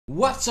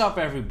What's up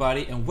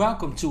everybody and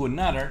welcome to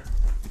another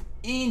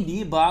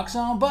Indiebox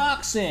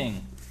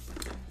unboxing.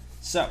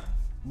 So,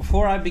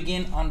 before I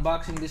begin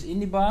unboxing this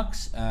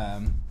Indiebox,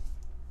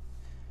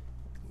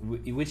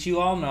 which you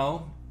all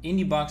know,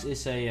 Indiebox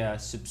is a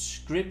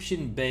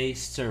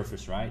subscription-based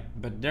service, right?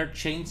 But they're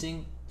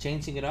changing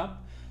it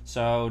up.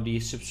 So the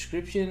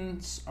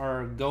subscriptions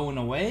are going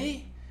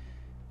away,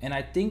 and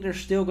I think they're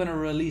still gonna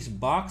release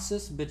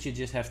boxes, but you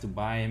just have to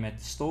buy them at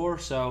the store.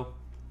 So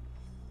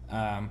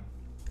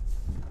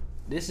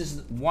this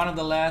is one of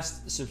the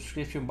last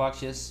subscription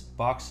boxes.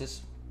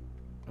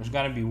 There's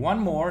gonna be one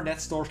more,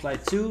 that's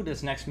Torchlight 2,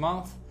 that's next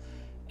month,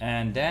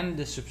 and then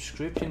the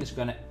subscription is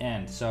gonna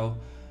end. So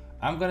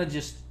I'm gonna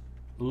just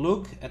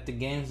look at the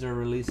games they're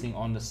releasing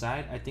on the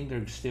side. I think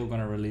they're still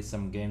gonna release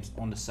some games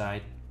on the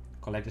side,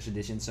 collector's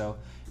edition. So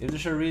if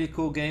there's a really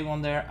cool game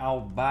on there, I'll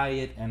buy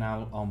it and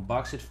I'll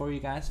unbox it for you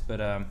guys.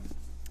 But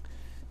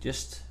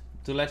just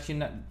to let you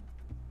know,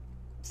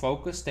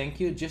 thank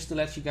you. Just to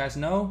let you guys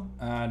know,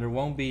 there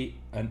won't be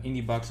an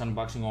Indiebox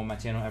unboxing on my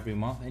channel every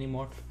month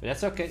anymore, but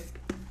that's okay.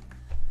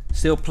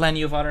 Still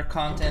plenty of other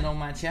content on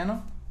my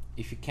channel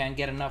if you can't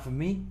get enough of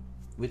me,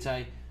 which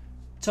I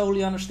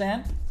totally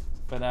understand.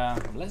 But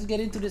let's get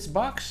into this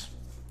box.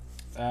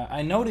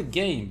 I know the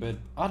game, but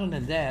other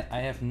than that, I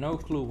have no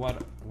clue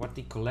what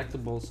the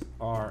collectibles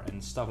are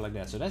and stuff like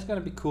that. So that's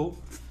gonna be cool.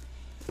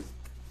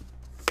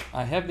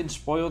 I have been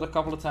spoiled a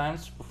couple of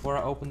times before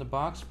I open the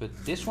box,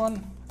 but this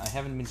one I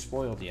haven't been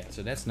spoiled yet,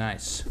 so that's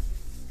nice.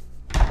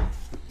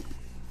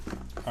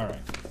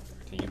 Alright,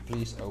 can you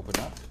please open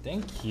up?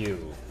 Thank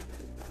you.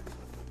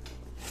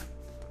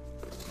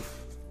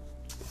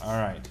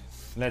 Alright,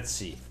 let's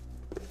see.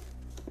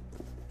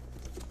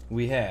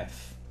 We have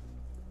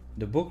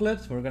the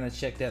booklet, we're gonna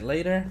check that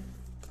later.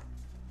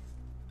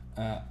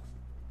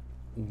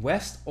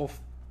 West of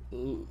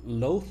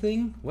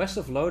Loathing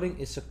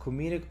is a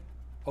comedic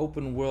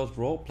open world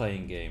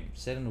role-playing game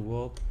set in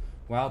the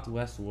Wild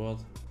West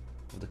world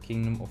of the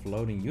Kingdom of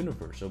Loathing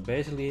universe. So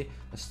basically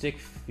a stick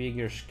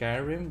figure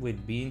Skyrim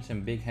with beans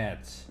and big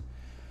heads.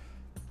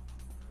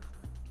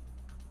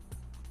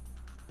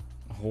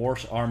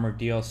 Horse armor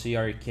DLC,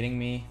 are you kidding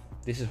me?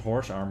 This is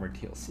horse armor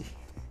DLC.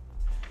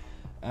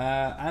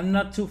 I'm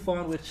not too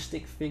fond with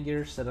stick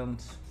figures. I don't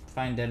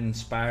find that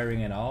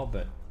inspiring at all,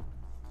 but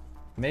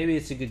maybe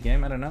it's a good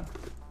game, I don't know.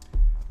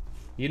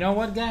 You know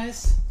what,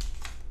 guys?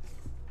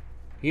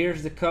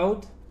 Here's the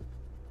code.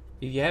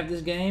 If you have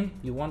this game,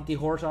 you want the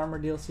horse armor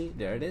DLC,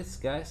 there it is,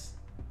 guys.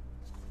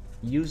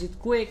 Use it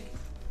quick.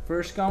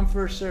 First come,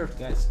 first served,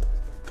 guys.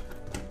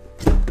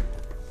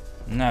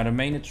 Now the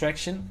main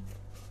attraction.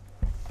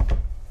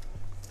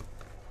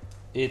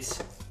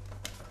 It's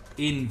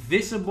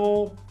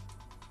Invisible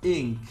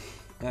Ink.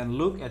 And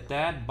look at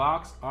that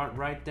box art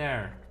right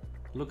there.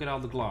 Look at all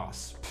the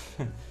gloss.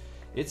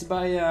 It's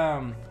by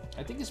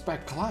I think it's by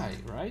Clay,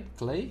 right?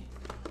 Clay?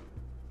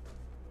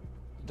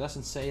 It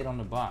doesn't say it on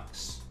the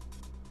box.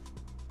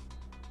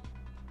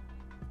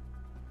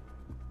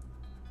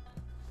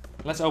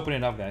 Let's open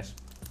it up, guys,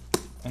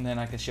 and then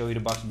I can show you the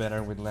box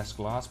better with less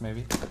gloss,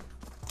 maybe.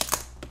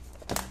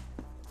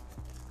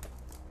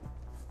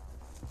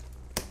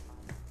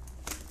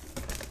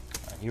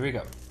 Alright, here we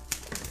go.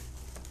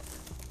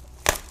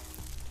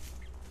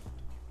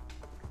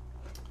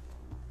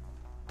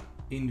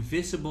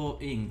 Invisible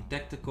Ink,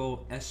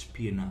 tactical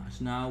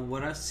espionage. Now,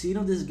 what I've seen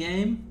of this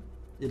game,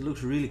 it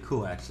looks really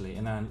cool actually,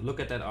 and look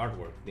at that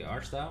artwork, the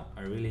art style.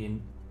 I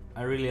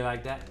really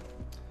like that.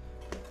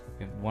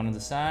 We have one of the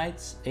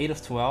sides, 8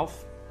 of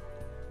 12.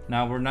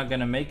 Now we're not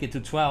gonna make it to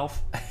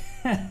 12,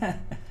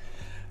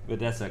 but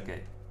that's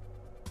okay.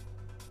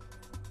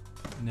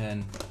 And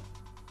then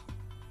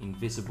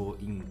Invisible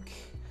Ink.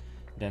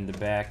 Then the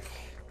back,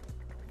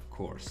 of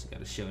course,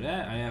 gotta show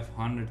that. I have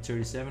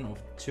 137 of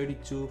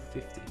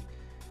 3250.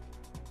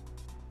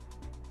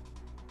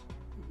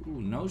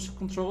 Ooh, no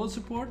controller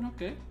support,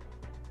 okay.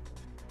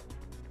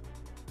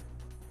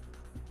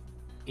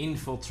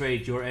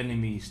 Infiltrate your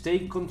enemies.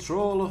 Take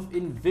control of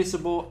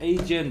invisible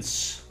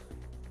agents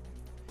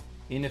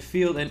in a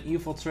field and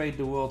infiltrate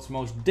the world's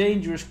most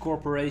dangerous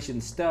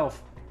corporations.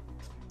 Stealth,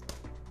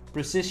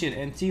 precision,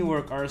 and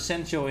teamwork are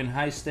essential in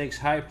high-stakes,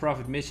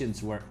 high-profit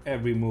missions where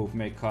every move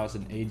may cost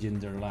an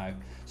agent their life.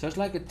 So it's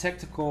like a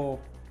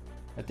tactical,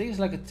 I think it's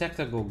like a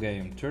tactical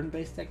game,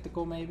 turn-based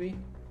tactical maybe.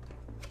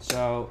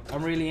 So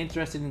I'm really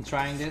interested in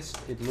trying this.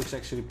 It looks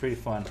actually pretty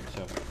fun.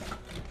 So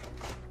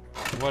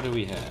what do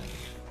we have?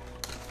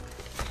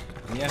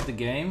 We have the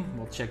game,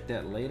 we'll check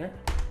that later.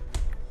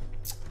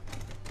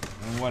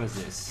 And what is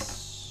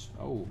this?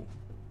 Oh,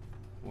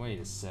 wait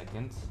a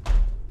second.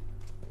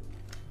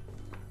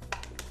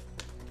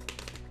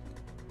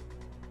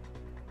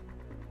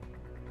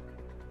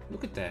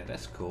 Look at that,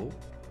 that's cool.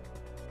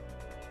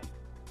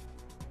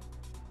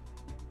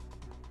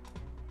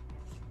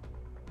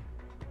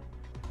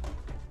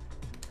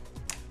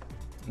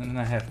 And then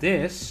I have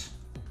this.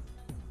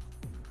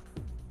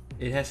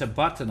 It has a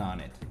button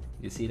on it.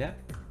 You see that?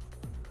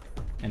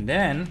 And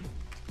then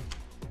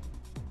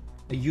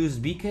a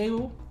USB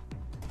cable.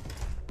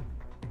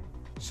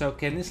 So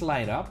can this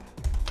light up?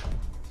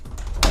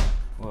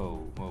 Whoa,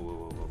 whoa, whoa,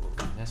 whoa, whoa, whoa.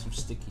 It has some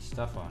sticky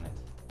stuff on it.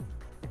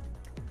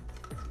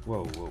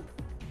 Whoa, whoa.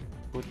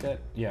 Put that,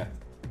 yeah.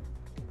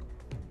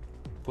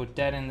 Put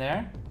that in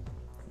there.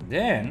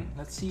 Then,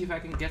 let's see if I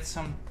can get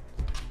some,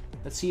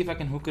 let's see if I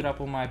can hook it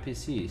up on my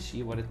PC.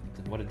 See what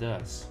it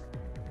does.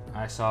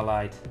 I saw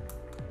light.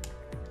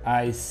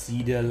 I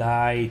see the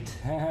light.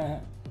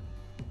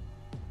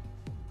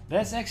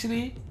 That's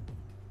actually,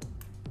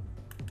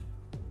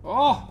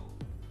 oh!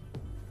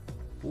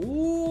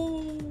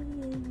 Ooh!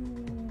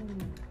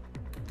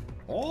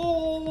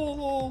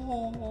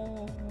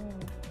 Oh!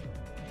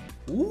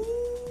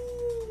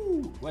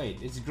 Ooh!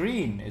 Wait, it's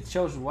green. It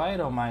shows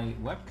white on my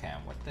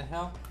webcam. What the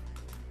hell?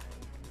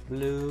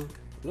 Blue.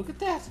 Look at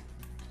that.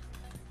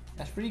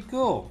 That's pretty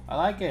cool. I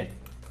like it.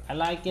 I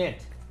like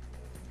it.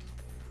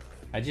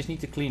 I just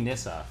need to clean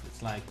this off.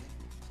 It's like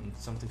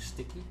something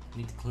sticky. I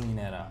need to clean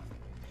that off.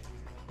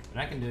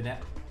 But I can do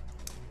that.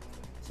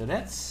 So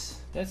that's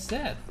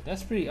that.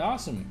 That's pretty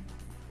awesome.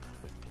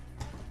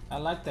 I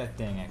like that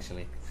thing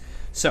actually.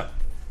 So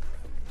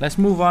let's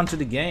move on to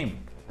the game,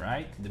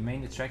 right? The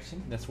main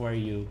attraction. That's where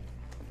you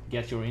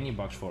get your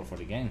Indiebox for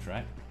the games,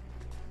 right?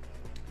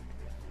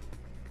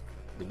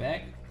 The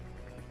back,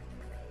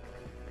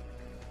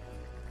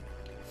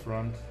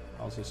 front,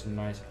 also some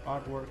nice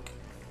artwork.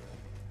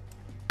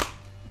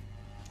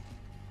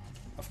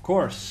 Of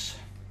course,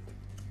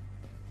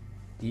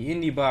 the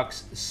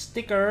Indiebox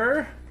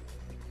sticker.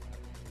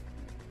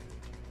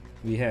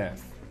 We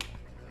have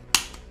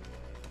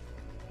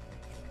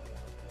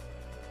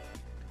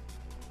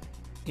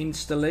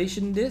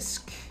installation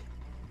disc.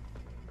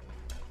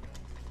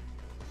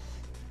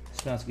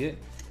 Smells good.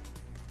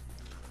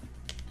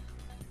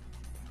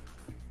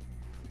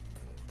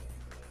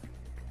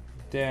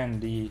 Then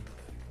the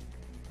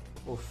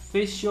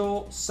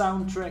official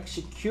soundtrack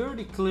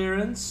security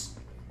clearance.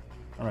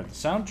 All right, the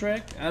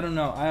soundtrack. I don't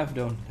know. I have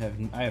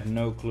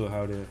no clue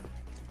how the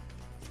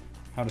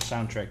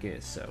soundtrack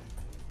is. So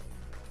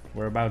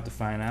we're about to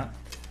find out.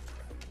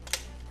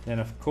 Then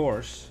of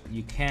course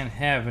you can't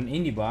have an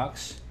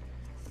Indiebox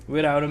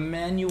without a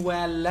manual.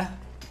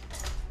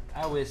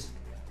 I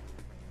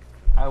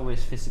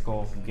wish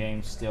physical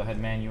games still had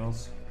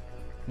manuals.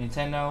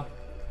 Nintendo,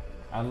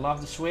 I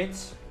love the Switch.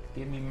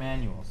 Give me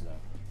manuals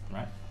though,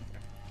 right?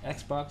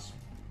 Xbox,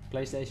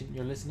 PlayStation,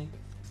 you're listening?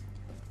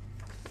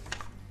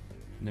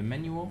 The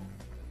manual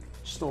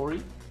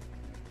story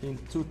in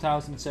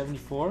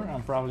 2074.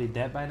 I'm probably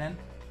dead by then.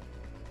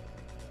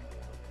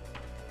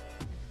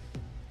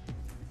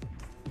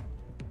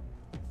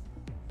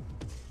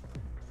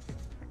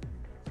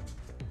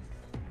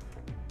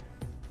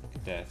 Look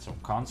at that, some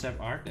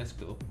concept art, that's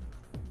cool.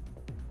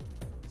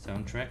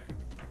 Soundtrack.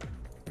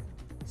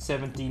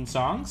 17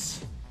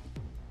 songs.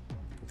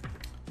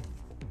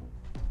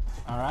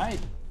 Alright.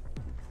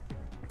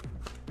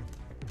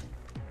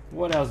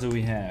 What else do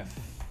we have?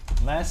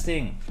 Last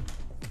thing.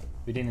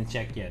 We didn't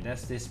check yet.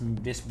 That's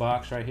this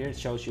box right here. It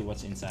shows you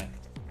what's inside.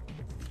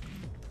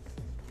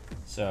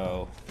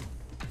 So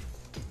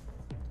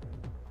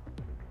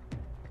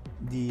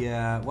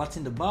the what's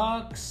in the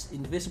box: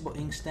 invisible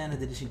ink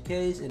standard edition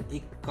case and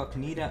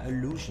Incognita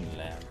illusion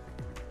lamp.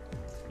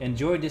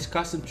 Enjoy this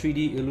custom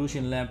 3D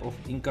illusion lamp of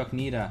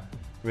Incognita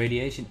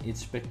radiation.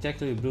 Its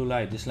spectacular blue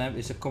light. This lamp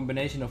is a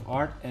combination of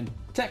art and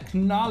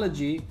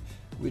technology,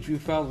 which we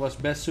felt was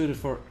best suited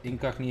for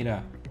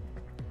Incognita.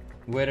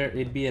 Whether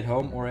it be at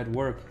home or at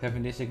work,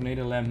 having this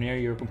Incognita lamp near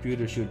your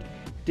computer should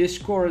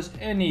discourage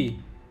any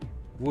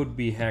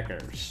would-be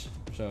hackers.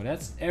 So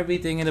that's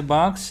everything in the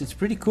box. It's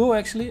pretty cool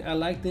actually. I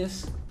like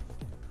this.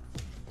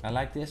 I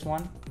like this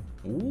one.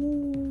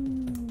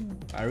 Ooh,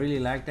 I really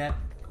like that.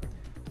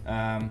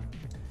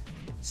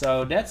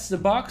 So that's the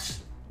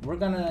box. We're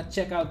gonna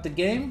check out the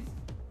game.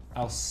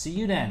 I'll see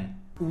you then.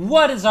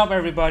 What is up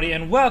everybody,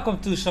 and welcome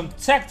to some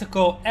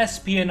tactical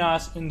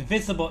espionage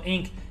invisible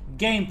ink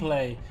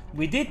gameplay.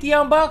 We did the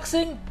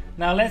unboxing.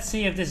 Now let's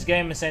see if this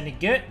game is any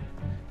good.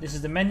 This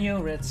is the menu.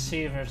 Let's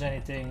see if there's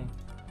anything.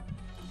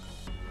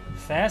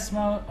 Fast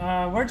mode.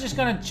 We're just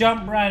gonna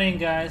jump right in,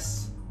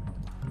 guys.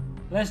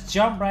 Let's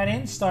jump right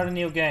in. Start a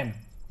new game.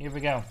 Here we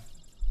go.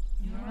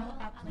 Neural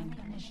uplink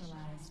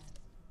initialized.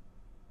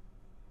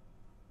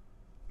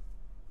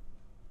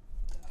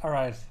 All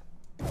right.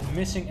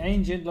 Missing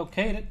agent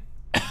located.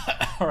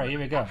 All right, here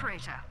we go.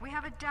 Operator, we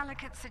have a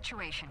delicate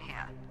situation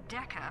here.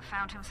 Decker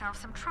found himself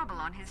some trouble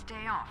on his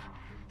day off.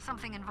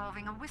 Something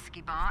involving a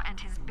whiskey bar and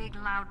his big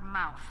loud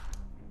mouth.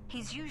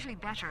 He's usually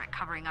better at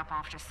covering up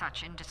after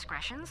such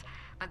indiscretions,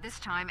 but this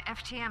time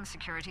FTM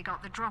security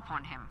got the drop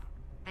on him.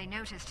 They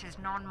noticed his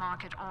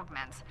non-market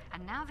augments,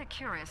 and now they're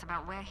curious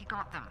about where he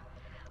got them.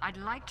 I'd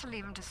like to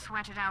leave him to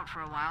sweat it out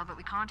for a while, but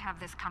we can't have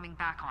this coming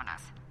back on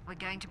us. We're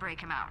going to break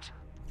him out.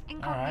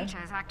 Incognita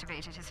has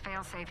activated his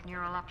fail-safe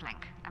neural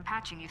uplink. I'm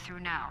patching you through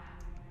now.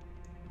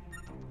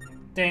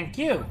 Thank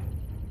you.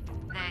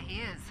 There he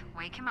is.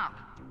 Wake him up.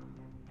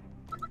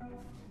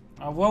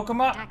 I woke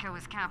him up. Decker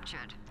was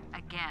captured.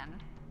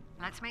 Again.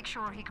 Let's make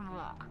sure he can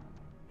walk.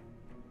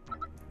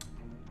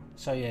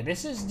 So yeah,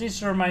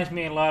 this reminds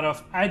me a lot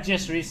of. I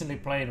just recently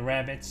played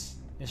Rabbids.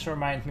 This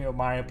reminds me of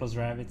Mario plus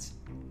Rabbids.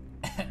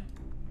 There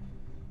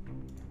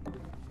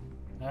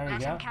we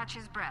Let go. him catch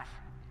his breath.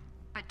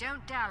 But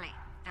don't dally.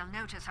 They'll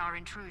notice our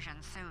intrusion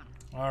soon.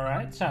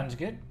 Alright, sounds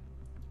good.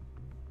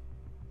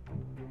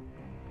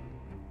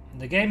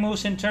 The game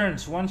moves in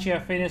turns. Once you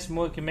have finished,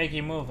 you can make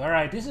your move.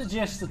 Alright, this is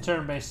just a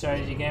turn-based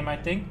strategy game, I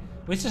think.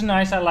 Which is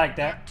nice, I like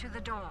that. Get to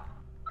the door.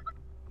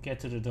 Get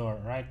to the door,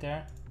 right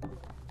there.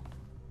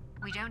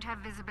 We don't have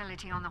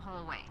visibility on the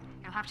hallway.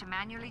 You'll have to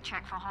manually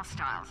check for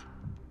hostiles.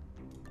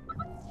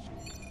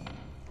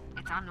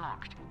 It's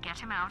unlocked. Get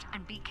him out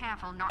and be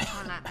careful not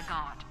to alert the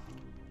guard.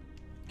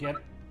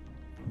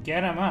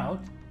 Get him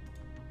out?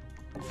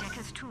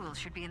 Decker's tools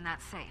should be in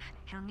that safe.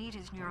 He'll need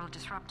his neural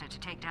disruptor to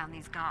take down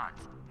these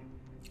guards.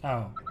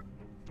 Oh.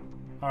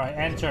 Alright,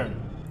 enter.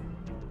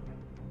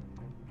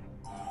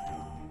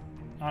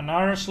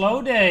 Another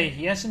slow day.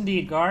 Yes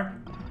indeed, guard.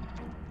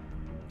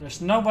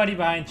 There's nobody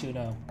behind you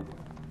though.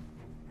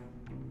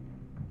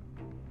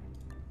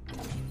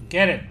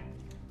 Get it.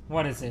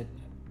 What is it?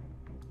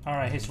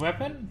 Alright, his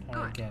weapon? I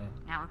don't Good. get it.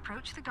 Now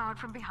approach the guard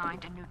from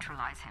behind and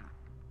neutralize him.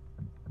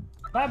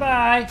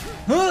 Bye-bye!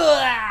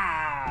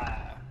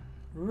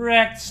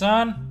 Wrecked,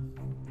 son!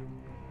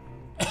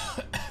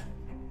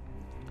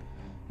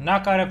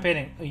 Knockout of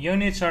pitting.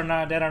 Units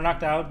that are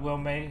knocked out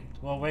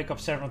will wake up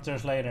several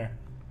turns later.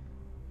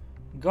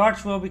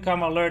 Guards will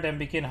become alert and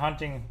begin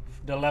hunting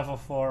the level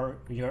for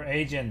your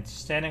agent.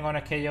 Standing on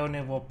a KO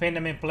unit will pin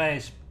them in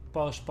place,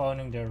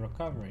 postponing their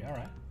recovery.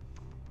 Alright.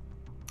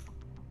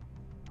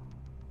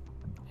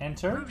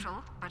 Enter.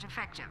 Brutal, but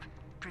effective.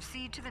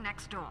 Proceed to the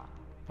next door.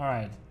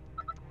 Alright.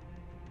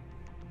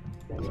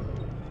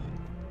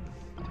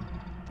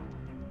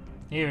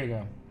 Here we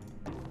go.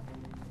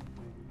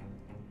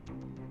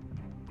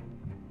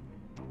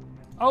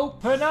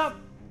 Open up!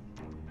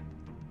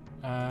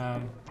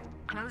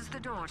 Close the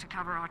door to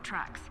cover our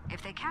tracks.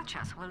 If they catch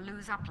us, we'll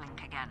lose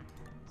uplink again.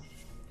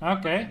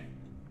 Okay.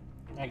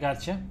 I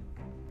gotcha.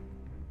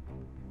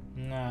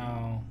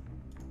 No.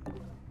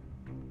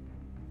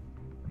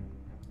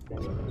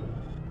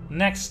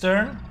 Next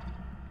turn.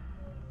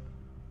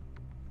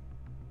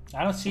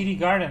 I don't see the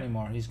guard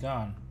anymore. He's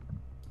gone.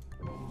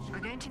 We're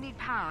going to need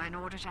power in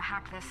order to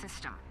hack their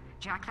system.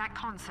 Jack that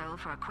console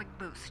for a quick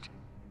boost.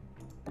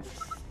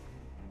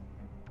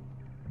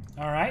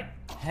 Alright.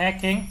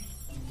 Hacking.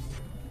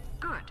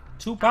 Good.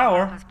 2 That'll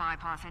power. help us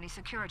bypass any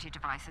security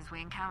devices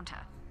we encounter.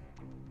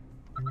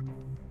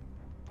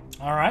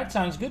 Alright,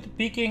 sounds good.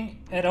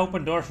 Peeking at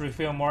open doors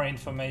reveal more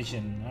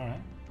information.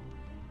 Alright.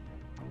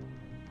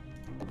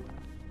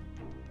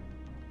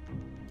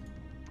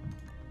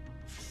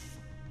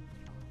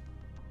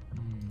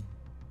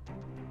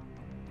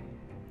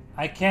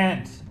 I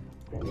can't.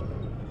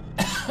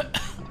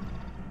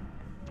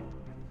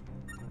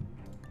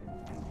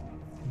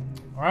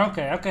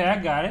 Okay, I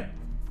got it.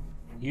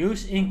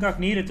 Use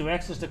incognito to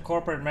access the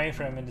corporate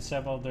mainframe and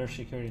disable their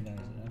security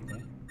devices.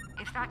 Okay.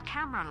 If that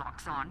camera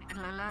locks on,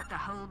 it'll alert the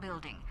whole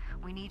building.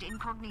 We need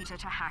incognito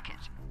to hack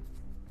it.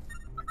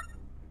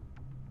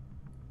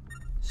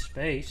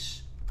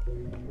 Space.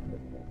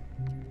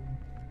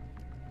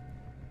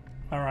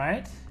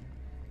 Alright.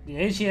 The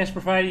AC has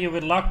provided you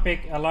with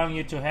lockpick, allowing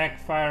you to hack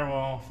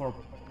firewall for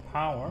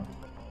power.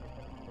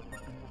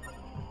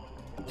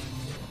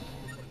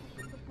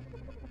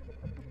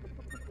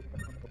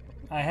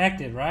 I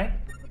hacked it, right?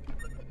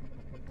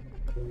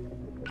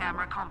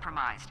 Camera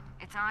compromised.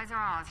 Its eyes are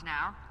ours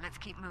now. Let's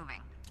keep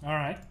moving.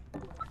 Alright.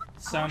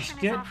 Sounds Caution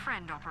good. is our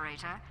friend,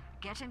 operator.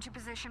 Get into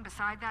position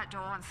beside that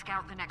door and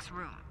scout the next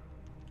room.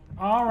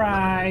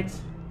 Alright.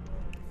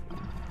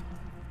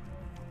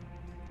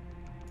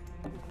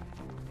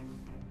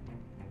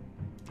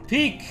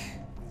 Peek!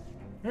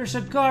 There's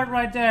a guard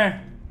right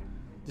there.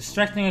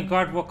 Distracting a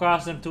guard will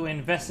cause them to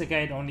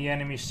investigate on the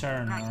enemy's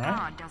turn, That alright?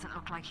 guard doesn't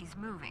look like he's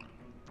moving.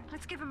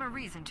 Let's give him a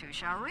reason to,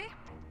 shall we?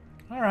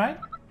 Alright.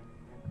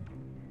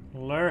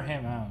 Lure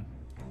him out.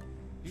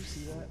 You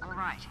see that? All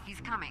right,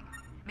 he's coming.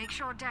 Make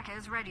sure Decker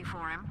is ready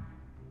for him.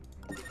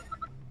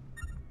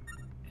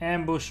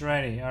 Ambush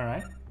ready,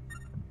 alright.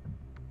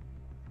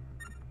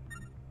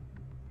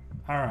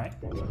 Alright.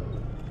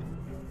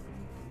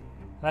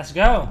 Let's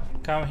go.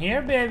 Come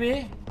here,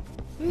 baby.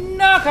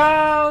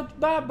 Knockout!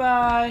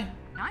 Bye-bye.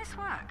 Nice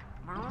work.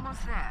 We're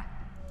almost there.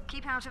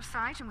 Keep out of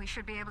sight and we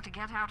should be able to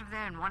get out of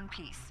there in one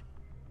piece.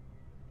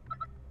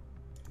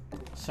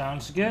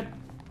 Sounds good.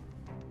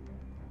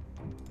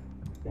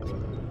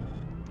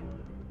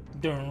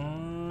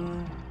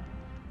 Dun.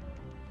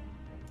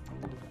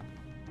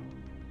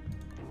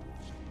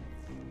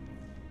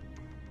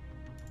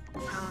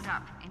 Hold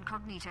up.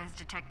 Incognito has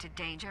detected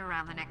danger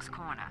around the next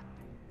corner.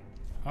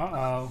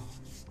 Uh-oh.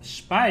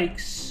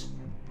 Spikes.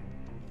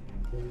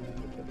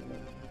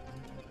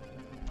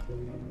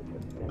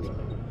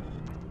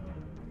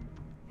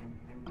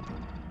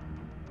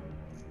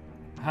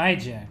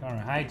 Hijack.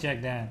 Alright,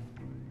 hijack that.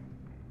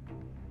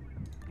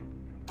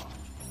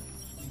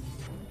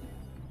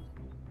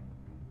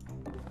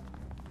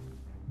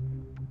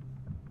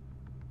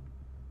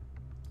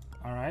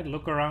 Alright,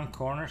 look around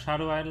corners. How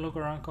do I look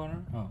around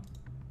corner? Oh.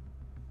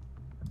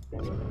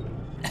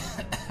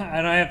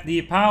 I don't have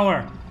the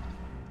power.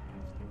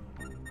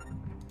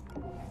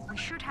 We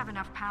should have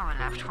enough power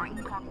left for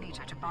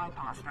Incognito to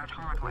bypass that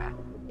hardware.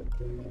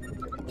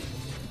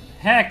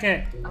 Hack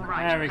it! All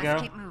right, There we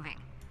let's go. keep moving.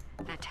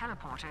 The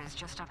teleporter is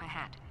just up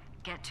ahead.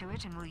 Get to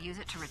it and we'll use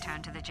it to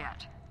return to the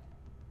jet.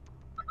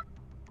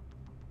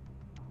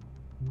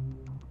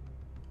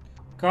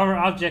 Cover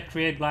object,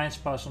 create blind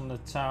spots on the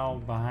towel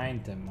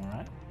behind them,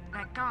 alright?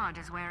 That guard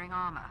is wearing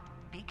armor.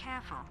 Be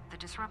careful, the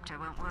disruptor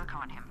won't work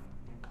on him.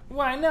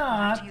 Why We'll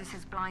have not? to use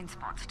his blind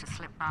spots to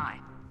slip by.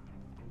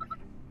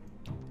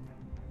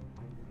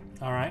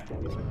 Alright.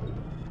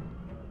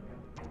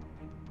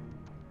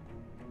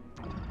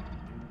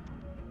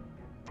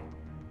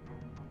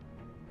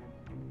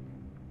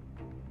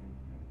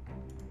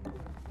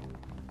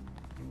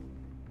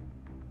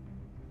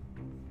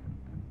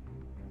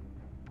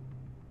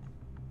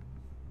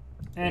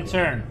 And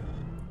turn.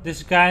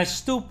 This guy is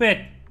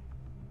stupid.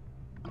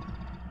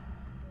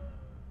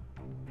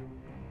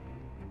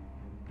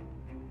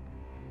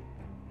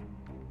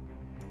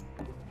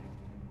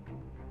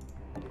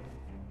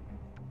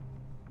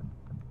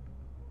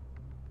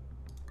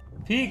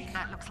 Peek.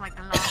 That looks like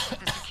the last of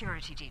the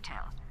security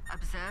detail.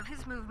 Observe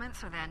his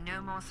movements so there are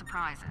no more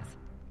surprises.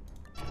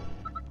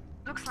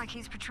 Looks like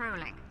he's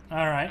patrolling.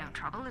 Alright. No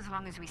trouble as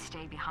long as we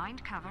stay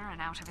behind cover and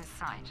out of his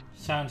sight.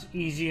 Sounds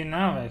easy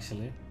enough,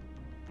 actually.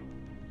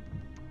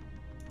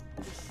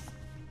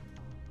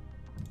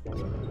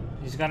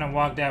 He's gonna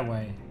walk that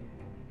way.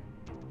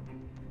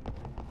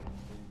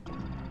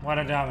 What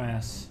a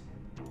dumbass.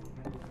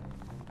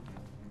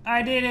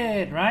 I did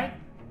it, right?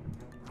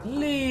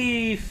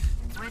 Leave.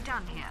 We're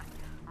done here.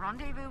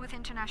 Rendezvous with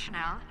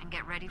International and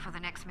get ready for the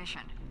next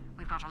mission.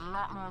 We've got a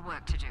lot more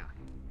work to do.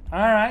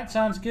 Alright,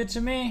 sounds good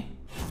to me.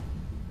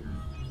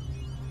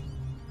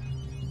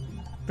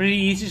 Pretty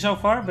easy so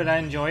far, but I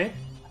enjoy it.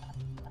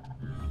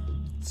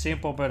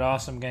 Simple but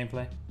awesome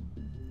gameplay.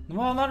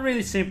 Well, not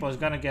really simple, it's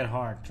gonna get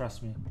hard,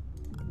 trust me.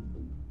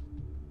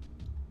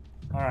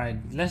 Alright,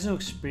 let's do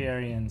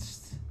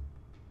experienced,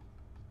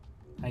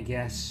 I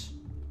guess.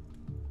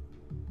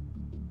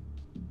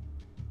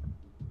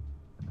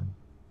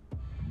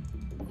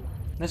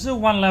 Let's do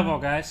one level,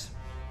 guys.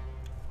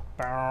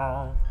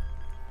 Bow.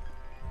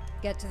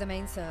 Get to the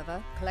main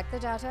server, collect the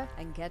data,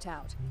 and get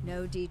out.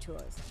 No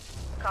detours.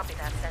 Copy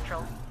that,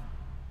 Central.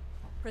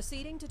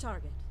 Proceeding to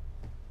target.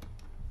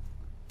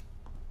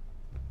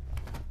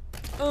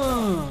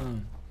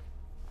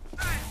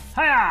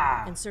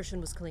 Hiya!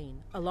 Insertion was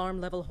clean. Alarm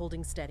level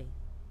holding steady.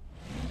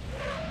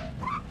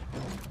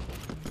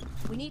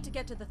 We need to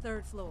get to the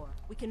 3rd floor.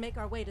 We can make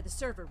our way to the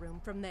server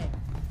room from there.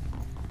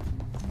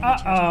 Any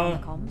chatter on the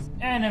Uh-oh. comms?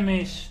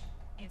 Enemies.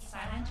 It's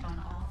silent on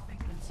all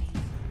frequencies.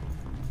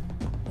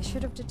 They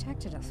should have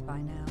detected us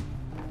by now.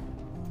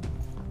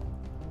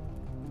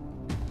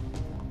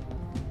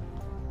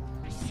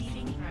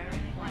 Receiving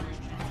priority 1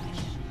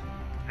 transmission.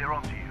 They're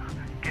onto you.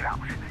 Get out.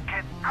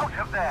 Get out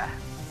of there.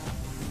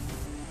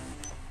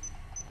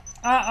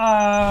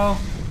 Uh-oh.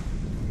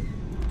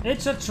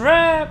 It's a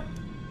trap.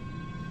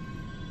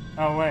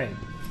 Oh, wait.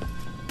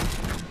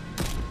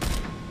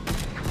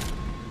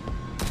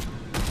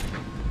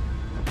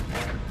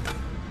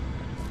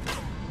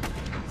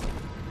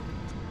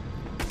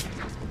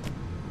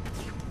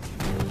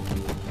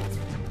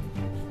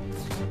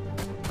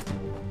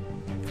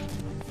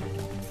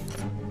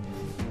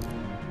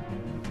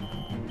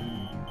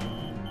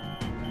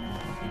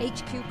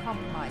 HQ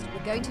compromised.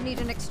 We're going to need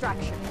an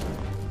extraction.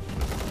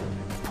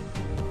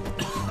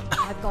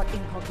 I've got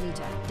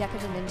Incognito.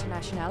 Deckard and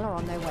International are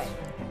on their way.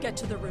 Get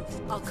to the roof.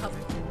 I'll cover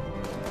you.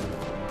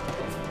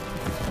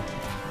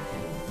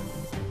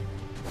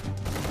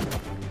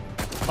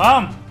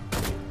 Bomb!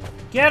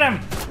 Get him!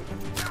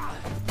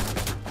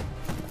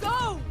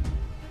 Go!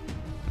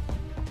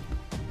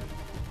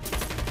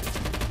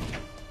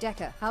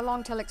 Decker, how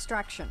long till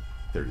extraction?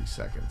 30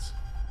 seconds.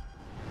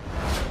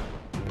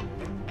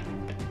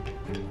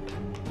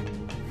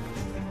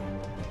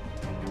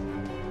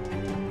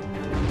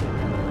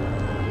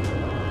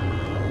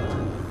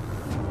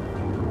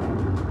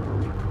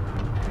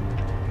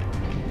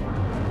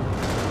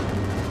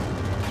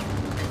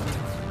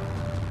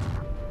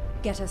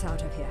 Get us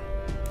out of here.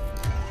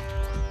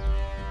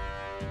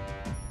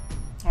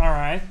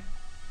 Alright.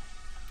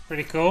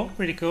 Pretty cool,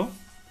 pretty cool.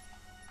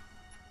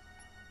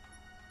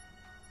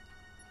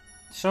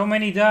 So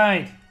many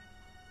died.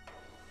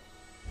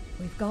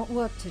 We've got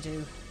work to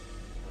do.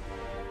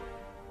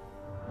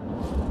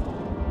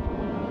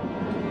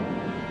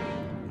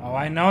 Oh,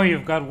 I know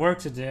you've got work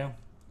to do.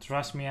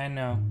 Trust me, I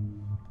know.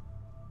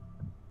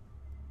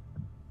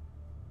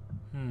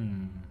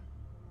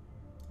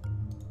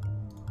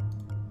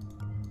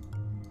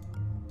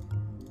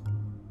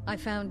 I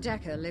found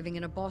Decker living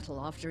in a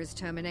bottle after his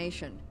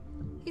termination.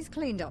 He's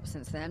cleaned up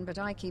since then, but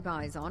I keep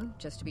eyes on,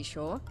 just to be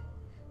sure.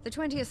 The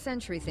 20th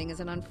century thing is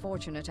an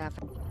unfortunate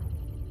affair.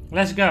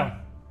 Let's go.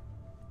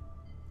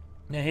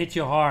 They hit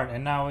you hard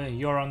and now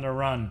you're on the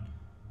run.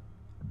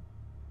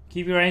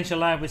 Keep your range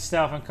alive with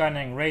stealth and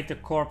cunning. Raid the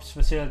corpse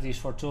facilities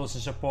for tools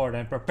and support.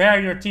 And prepare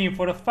your team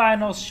for the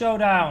final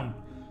showdown.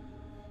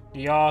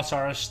 The odds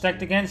are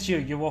stacked against you.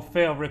 You will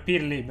fail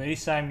repeatedly, but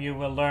each time you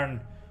will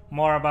learn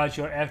more about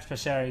your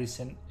adversaries.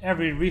 And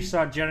every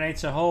restart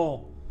generates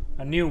a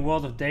new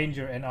world of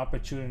danger and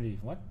opportunity.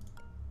 What?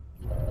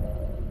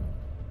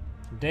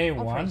 Day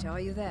 1. Operator, are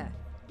you there?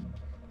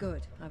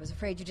 Good. I was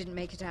afraid you didn't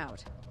make it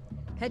out.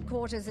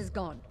 Headquarters is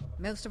gone.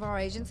 Most of our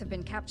agents have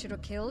been captured or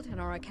killed, and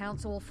our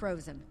accounts all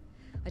frozen.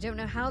 I don't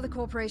know how the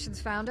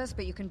corporations found us,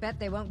 but you can bet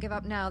they won't give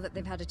up now that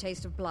they've had a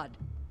taste of blood.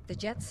 The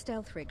Jet's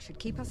stealth rig should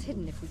keep us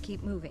hidden if we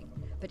keep moving,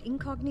 but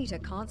Incognita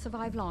can't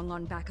survive long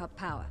on backup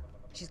power.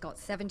 She's got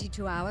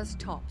 72 hours,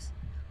 tops.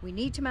 We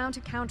need to mount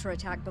a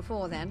counterattack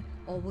before then,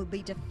 or we'll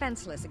be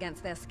defenseless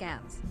against their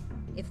scans.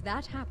 If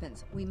that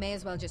happens, we may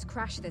as well just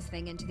crash this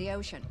thing into the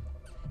ocean.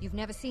 You've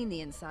never seen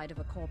the inside of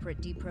a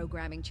corporate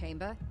deprogramming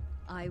chamber.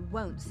 I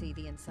won't see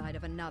the inside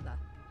of another.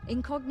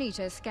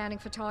 Incognita is scanning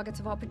for targets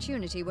of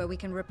opportunity where we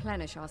can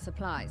replenish our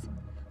supplies.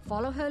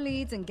 Follow her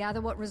leads and gather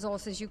what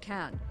resources you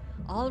can.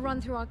 I'll run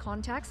through our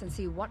contacts and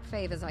see what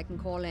favors I can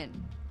call in.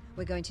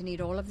 We're going to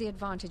need all of the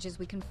advantages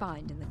we can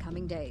find in the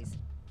coming days.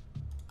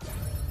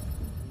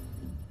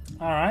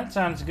 Alright,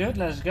 sounds good.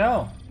 Let's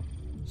go.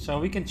 So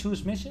we can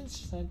choose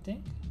missions, I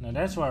think? No,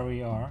 that's where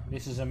we are.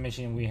 This is a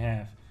mission we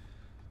have.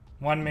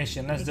 One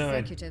mission, let's do it.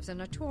 Executives are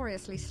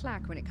notoriously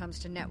slack when it comes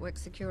to network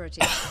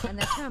security, and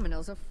their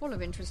terminals are full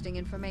of interesting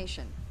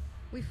information.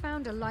 We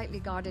found a lightly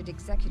guarded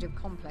executive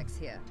complex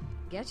here.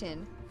 Get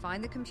in,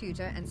 find the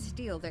computer, and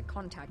steal their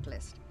contact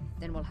list.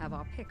 Then we'll have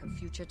our pick of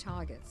future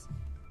targets.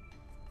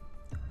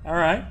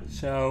 Alright,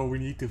 so we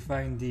need to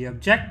find the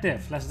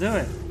objective. Let's do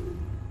it.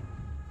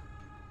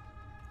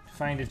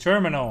 Find the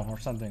terminal or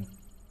something.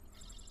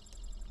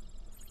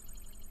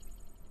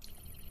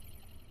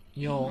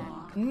 You'll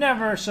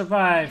never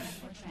survive.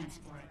 For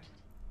transport.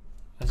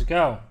 Let's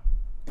go.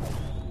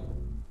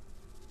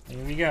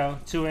 Here we go.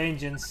 2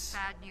 agents.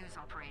 Bad news,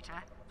 operator.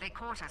 They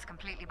caught us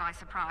completely by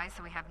surprise,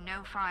 so we have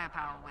no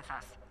firepower with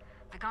us.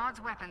 The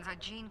guards' weapons are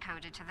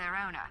gene-coded to their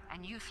owner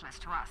and useless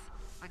to us.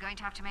 We're going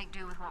to have to make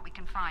do with what we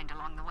can find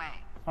along the way.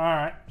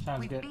 Alright, sounds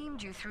We've good.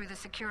 beamed you through the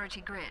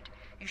security grid.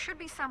 You should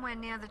be somewhere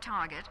near the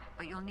target,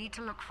 but you'll need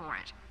to look for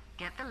it.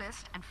 Get the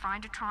list and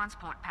find a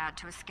transport pad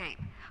to escape.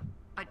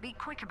 But be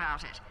quick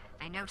about it.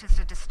 They noticed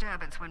a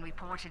disturbance when we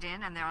ported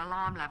in, and their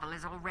alarm level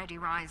is already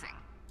rising.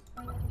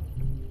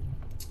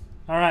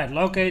 Alright,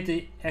 locate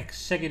the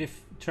executive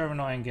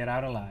terminal and get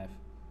out alive.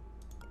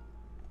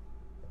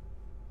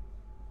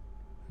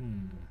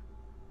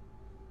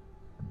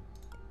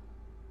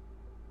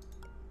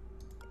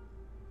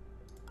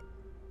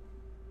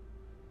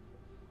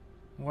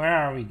 Where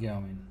are we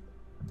going?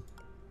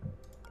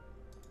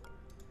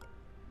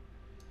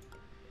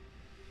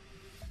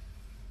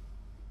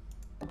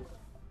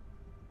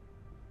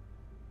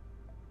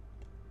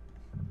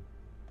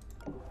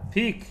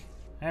 Peak.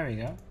 There we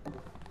go.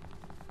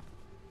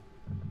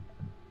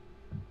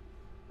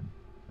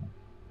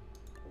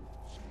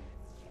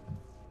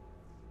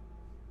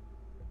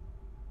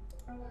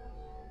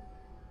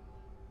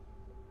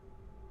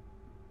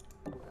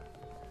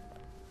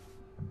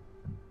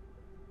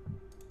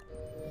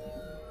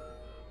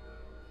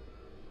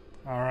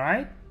 All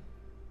right.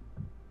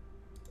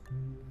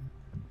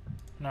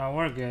 No,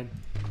 we're good.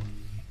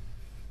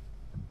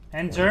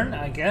 End turn,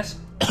 I guess.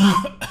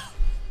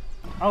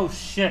 Oh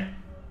shit.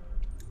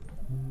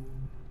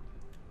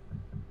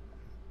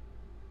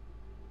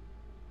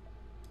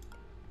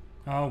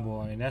 Oh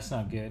boy, that's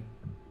not good.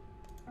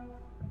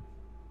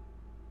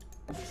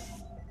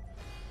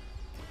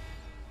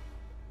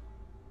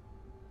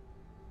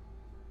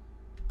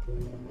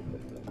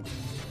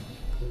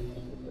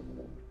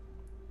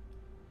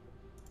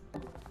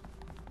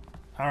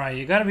 Alright,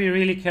 you gotta be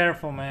really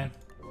careful, man.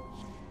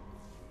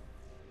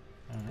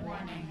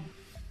 Warning.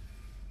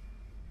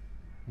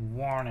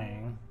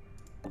 Warning.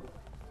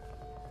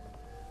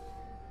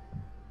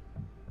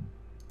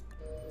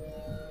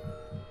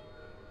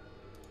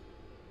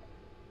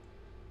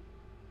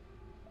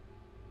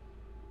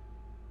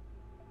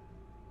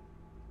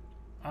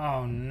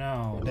 Oh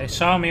no, they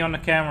saw me on the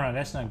camera,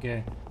 that's not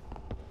good.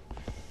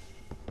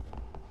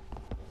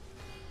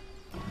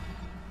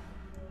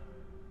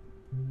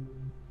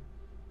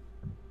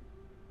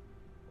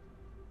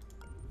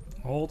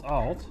 Hold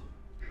Alt.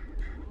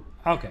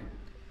 Okay.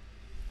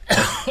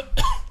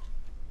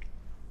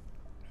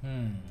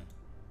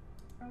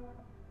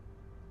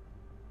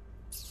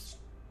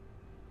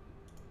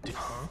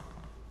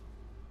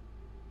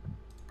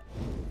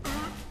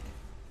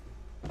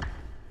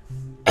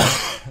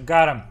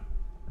 Got him.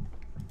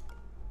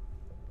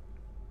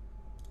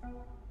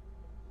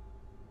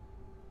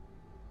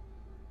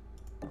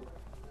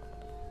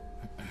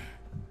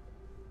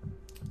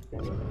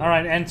 All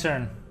right, end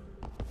turn.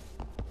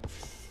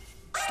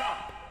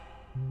 Stop!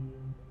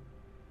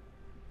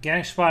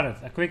 Getting spotted.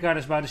 A quick guard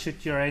is about to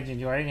shoot your agent.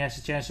 Your agent has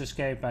a chance to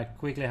escape by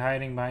quickly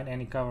hiding behind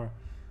any cover.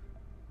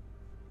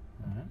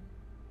 Alright.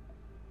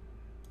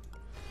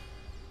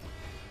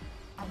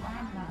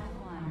 Alarm level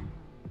 1.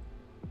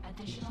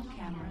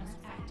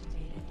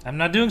 I'm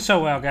not doing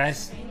so well,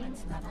 guys.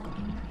 Surveillance level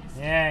increased.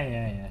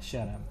 Yeah.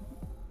 Shut up.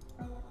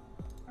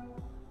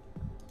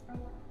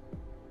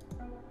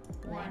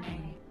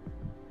 Warning.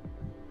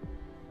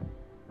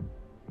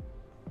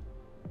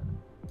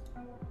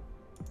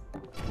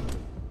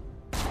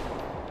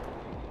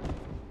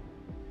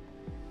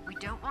 We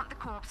don't want the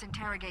corpse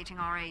interrogating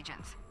our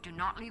agents. Do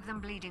not leave them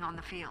bleeding on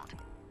the field.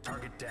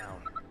 Target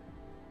down.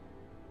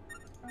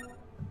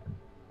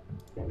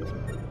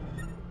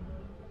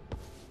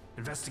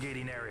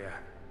 Investigating area.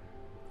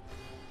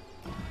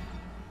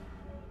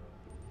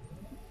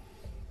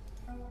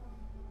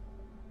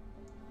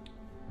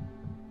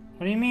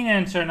 What do you mean,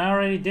 answer? I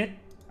already did.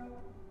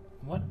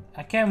 What?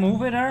 I can't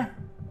move it, her?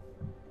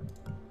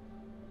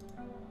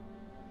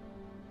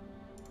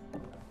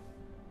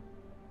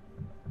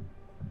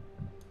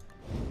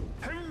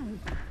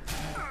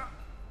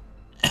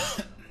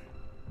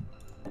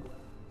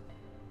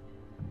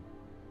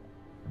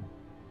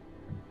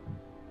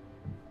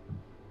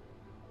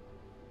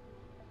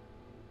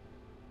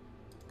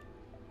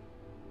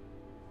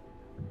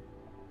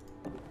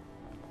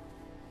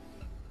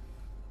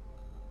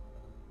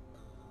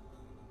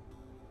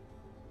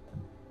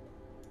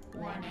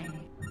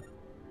 Warning.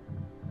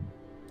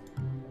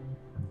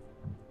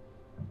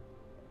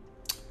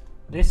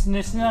 This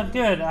is not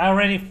good. I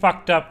already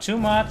fucked up too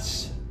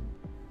much.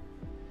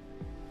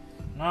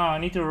 No, I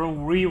need to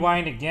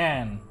rewind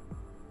again.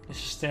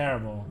 This is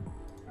terrible.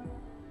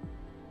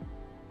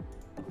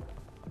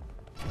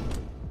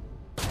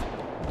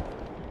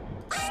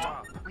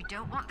 Stop. We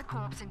don't want the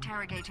corpse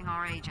interrogating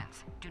our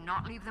agents. Do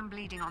not leave them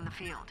bleeding on the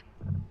field.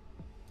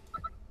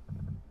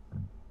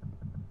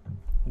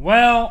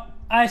 Well,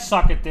 I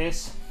suck at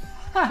this.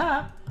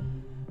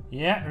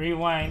 Yeah,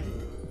 rewind.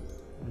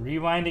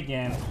 Rewind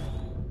again.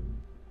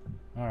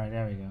 Alright,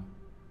 there we go.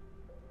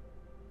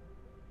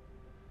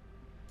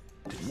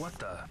 What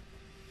the?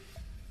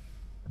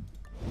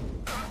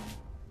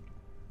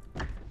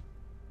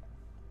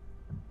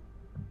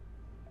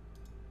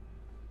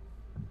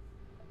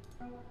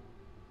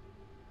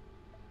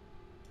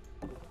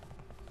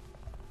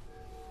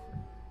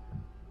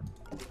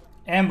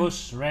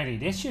 Ambush ready.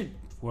 This should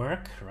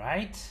work,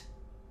 right?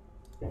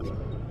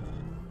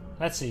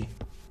 Let's see.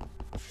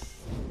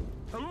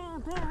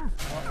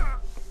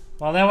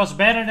 Well, that was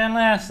better than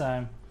last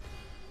time.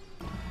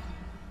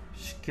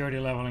 Security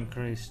level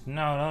increased.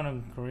 No, don't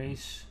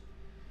increase.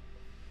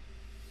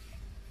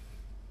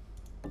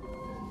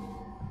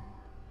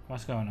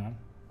 What's going on?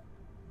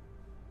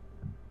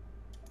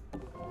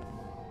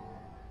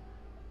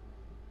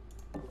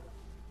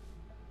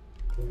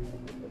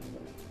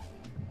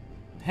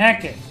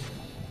 Hack it.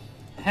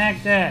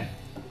 Hack that.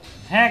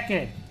 Hack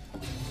it.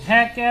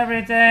 Hack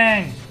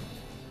everything.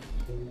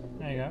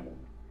 There you go.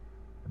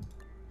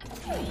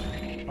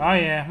 Oh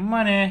yeah,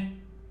 money.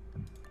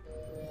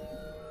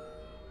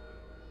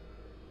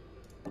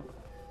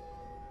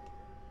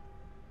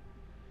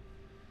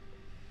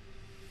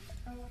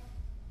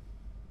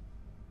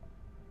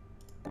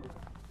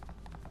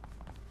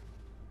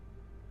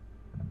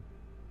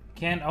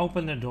 Can't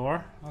open the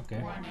door.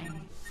 Okay.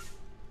 Warning.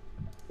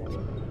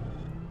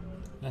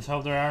 Let's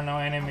hope there are no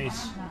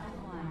enemies. Alarm level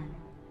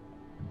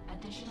 1.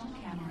 Additional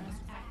cameras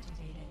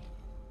activated.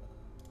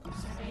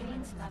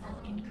 Surveillance level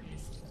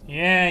increased.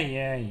 Yeah.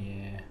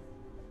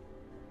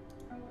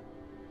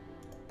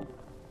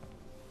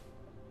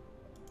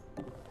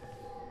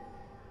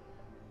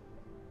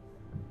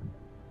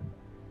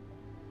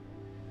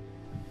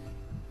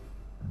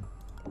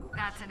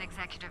 That's an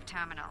executive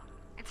terminal.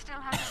 It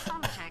still has a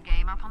solitaire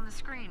game up on the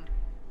screen.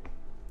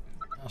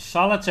 A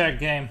solitaire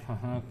game.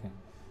 Okay.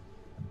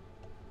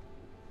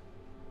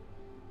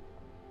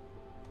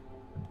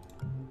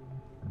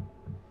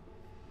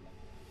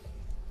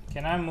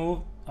 Can I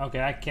move?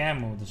 Okay, I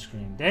can move the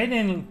screen. They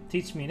didn't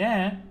teach me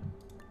that.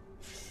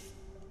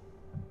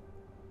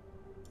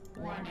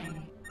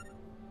 Warning.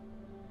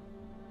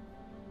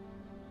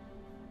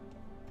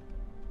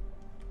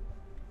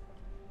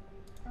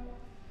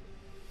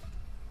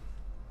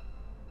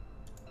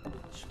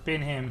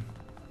 Spin him.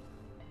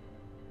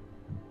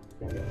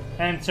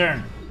 And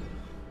turn.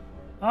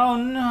 Oh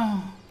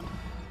no.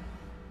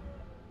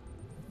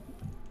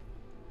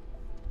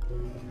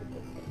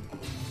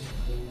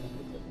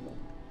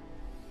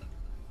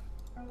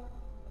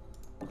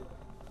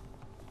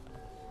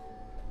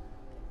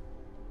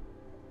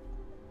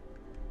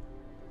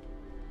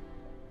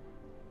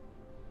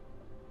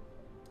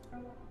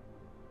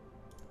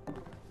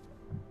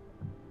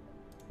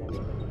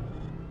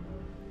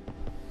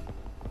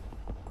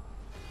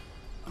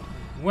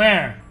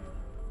 Where?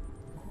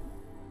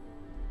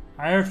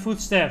 I heard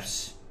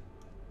footsteps.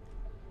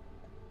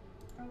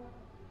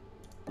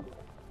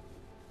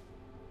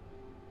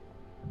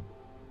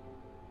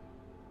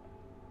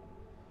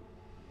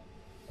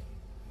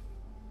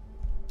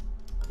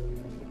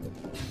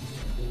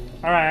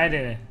 Alright, I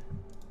did it.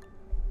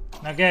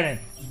 Now get it.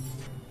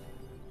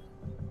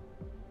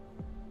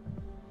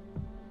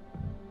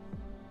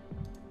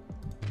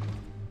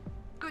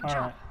 Good All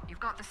job. right. You've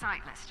got the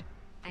site list.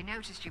 They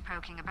noticed you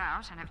poking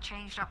about and have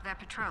changed up their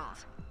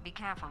patrols. Be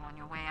careful on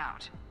your way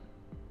out.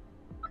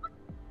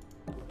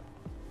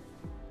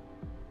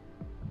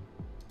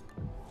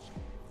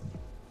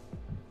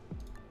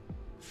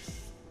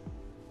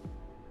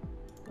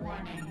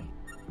 Warning.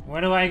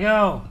 Where do I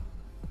go?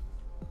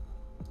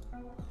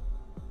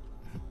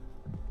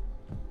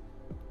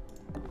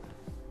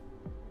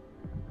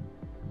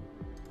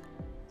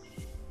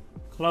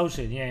 Close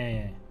it,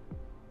 yeah.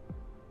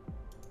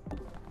 I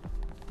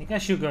think I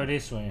should go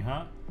this way,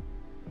 huh?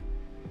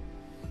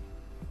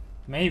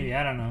 Maybe,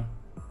 I don't know.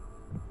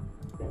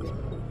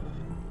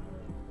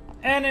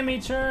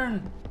 Enemy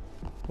turn!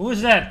 Who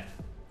is that?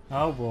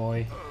 Oh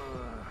boy.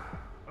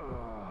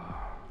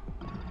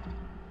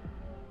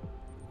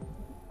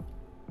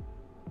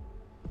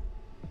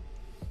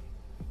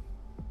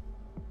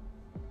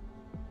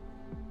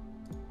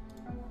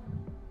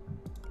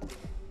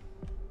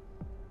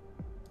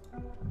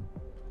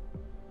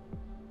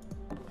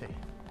 Hey,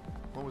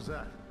 what was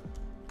that?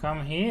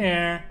 Come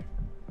here.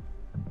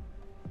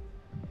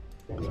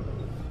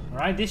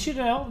 Right, this should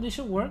help. This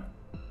should work.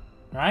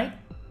 Right?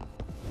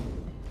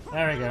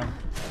 There we go.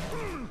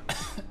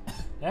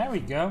 There we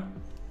go.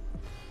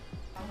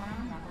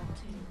 Alarm level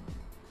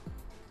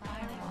 2.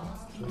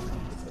 Firewalls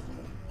increased.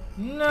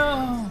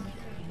 No!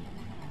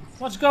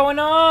 What's going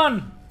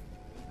on?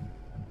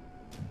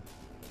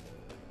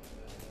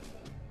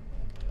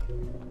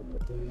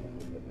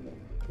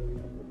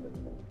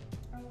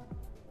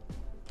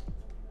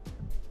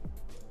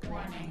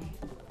 Warning.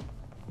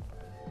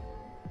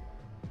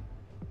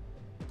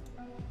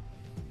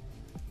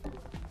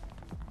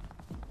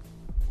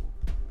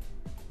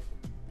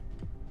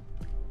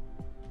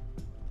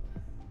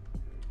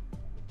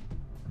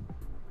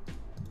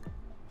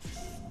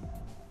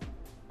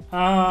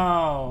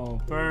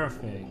 Oh,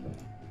 perfect.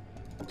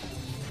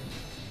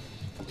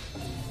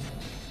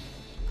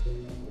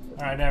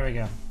 Alright, there we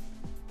go.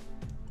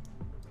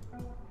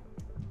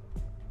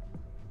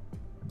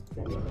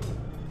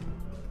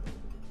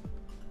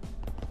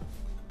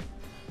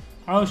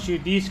 Oh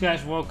shoot, these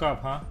guys woke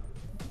up, huh?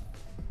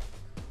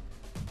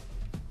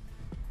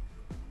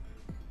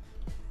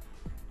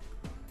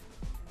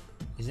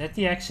 Is that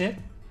the exit?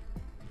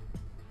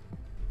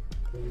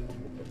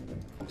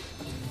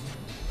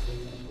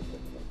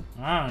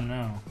 I don't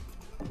know.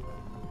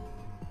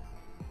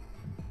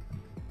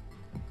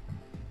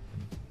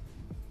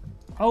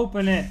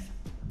 Open it.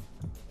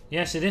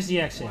 Yes, it is the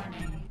exit.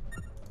 Warning.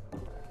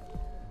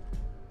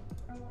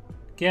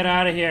 Get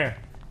out of here.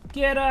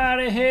 Get out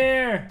of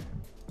here.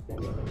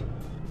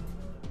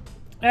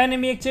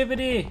 Enemy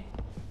activity.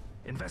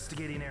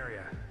 Investigating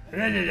area.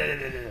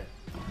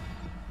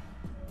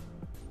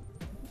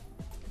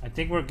 I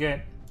think we're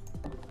good.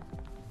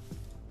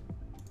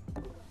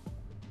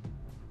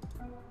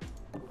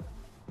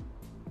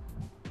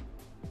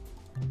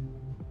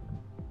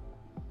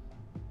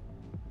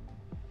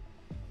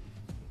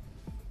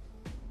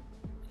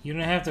 You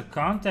don't have the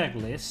contact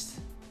list.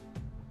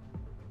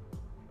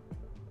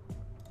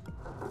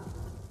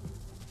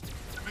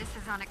 This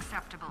is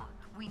unacceptable.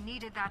 We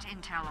needed that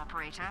intel,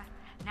 operator.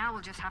 Now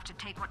we'll just have to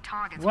take what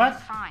targets What? we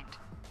can find.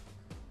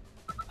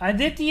 I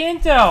did the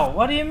intel.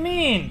 What do you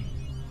mean?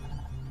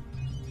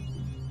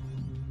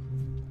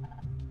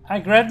 I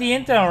grabbed the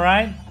intel,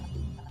 right?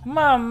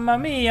 Mamma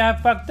mia,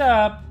 I fucked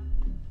up.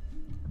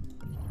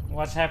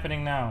 What's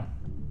happening now?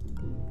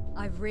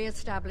 I've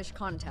re-established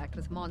contact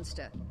with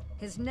Monster.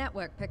 His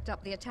network picked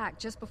up the attack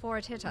just before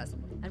it hit us,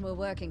 and we're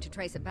working to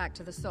trace it back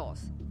to the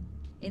source.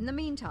 In the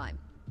meantime,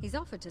 he's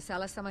offered to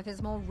sell us some of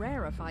his more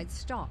rarefied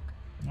stock.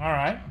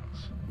 Alright.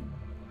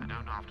 I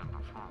don't often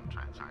perform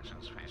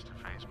transactions face to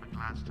face, but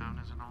Gladstone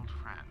is an old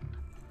friend.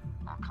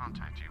 I'll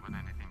contact you when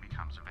anything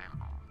becomes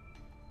available.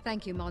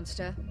 Thank you,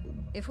 Monster.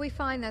 If we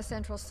find their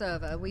central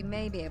server, we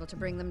may be able to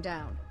bring them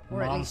down,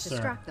 or at least Monster.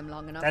 distract them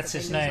long enough That's that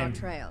they his lose our name.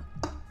 trail.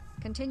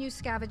 Continue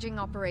scavenging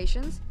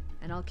operations,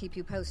 and I'll keep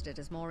you posted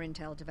as more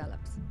intel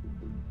develops.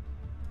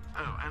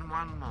 Oh, and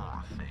one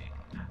more thing.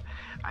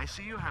 I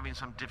see you're having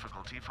some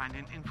difficulty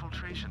finding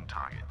infiltration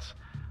targets.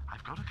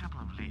 I've got a couple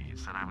of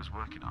leads that I was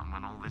working on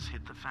when all this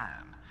hit the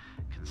fan.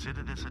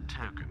 Consider this a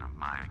token of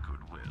my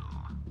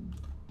goodwill.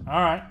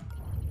 Alright.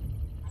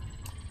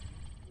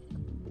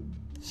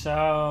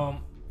 So,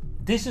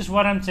 this is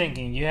what I'm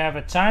thinking. You have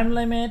a time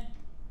limit,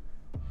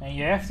 and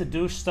you have to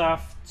do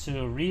stuff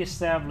to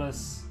re-establish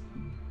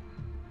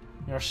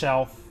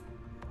yourself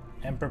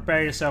and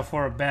prepare yourself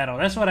for a battle.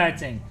 That's what I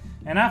think.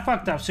 And I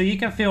fucked up. So you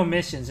can fail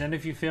missions, and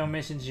if you fail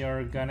missions,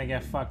 you're gonna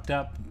get fucked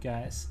up,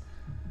 guys.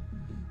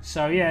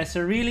 So yeah, it's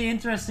a really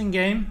interesting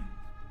game.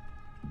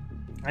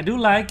 I do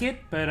like it,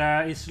 but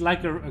it's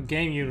like a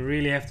game you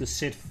really have to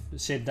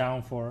sit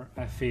down for,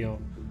 I feel.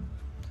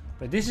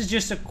 But this is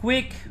just a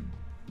quickly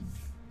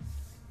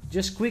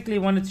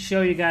wanted to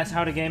show you guys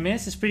how the game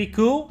is. It's pretty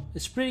cool.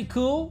 It's pretty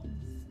cool.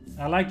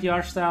 I like the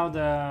art style.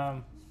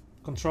 The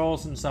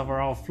controls and stuff are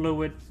all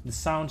fluid. The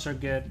sounds are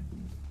good.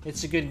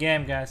 It's a good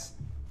game, guys.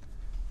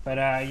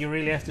 But you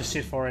really have to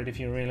sit for it if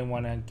you really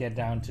want to get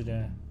down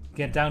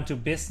to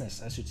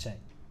business, I should say.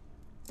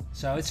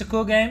 So it's a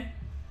cool game.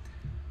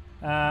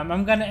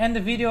 I'm gonna end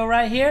the video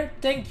right here.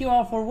 Thank you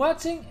all for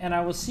watching, and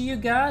I will see you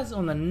guys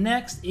on the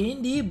next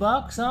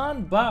Indiebox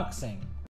unboxing.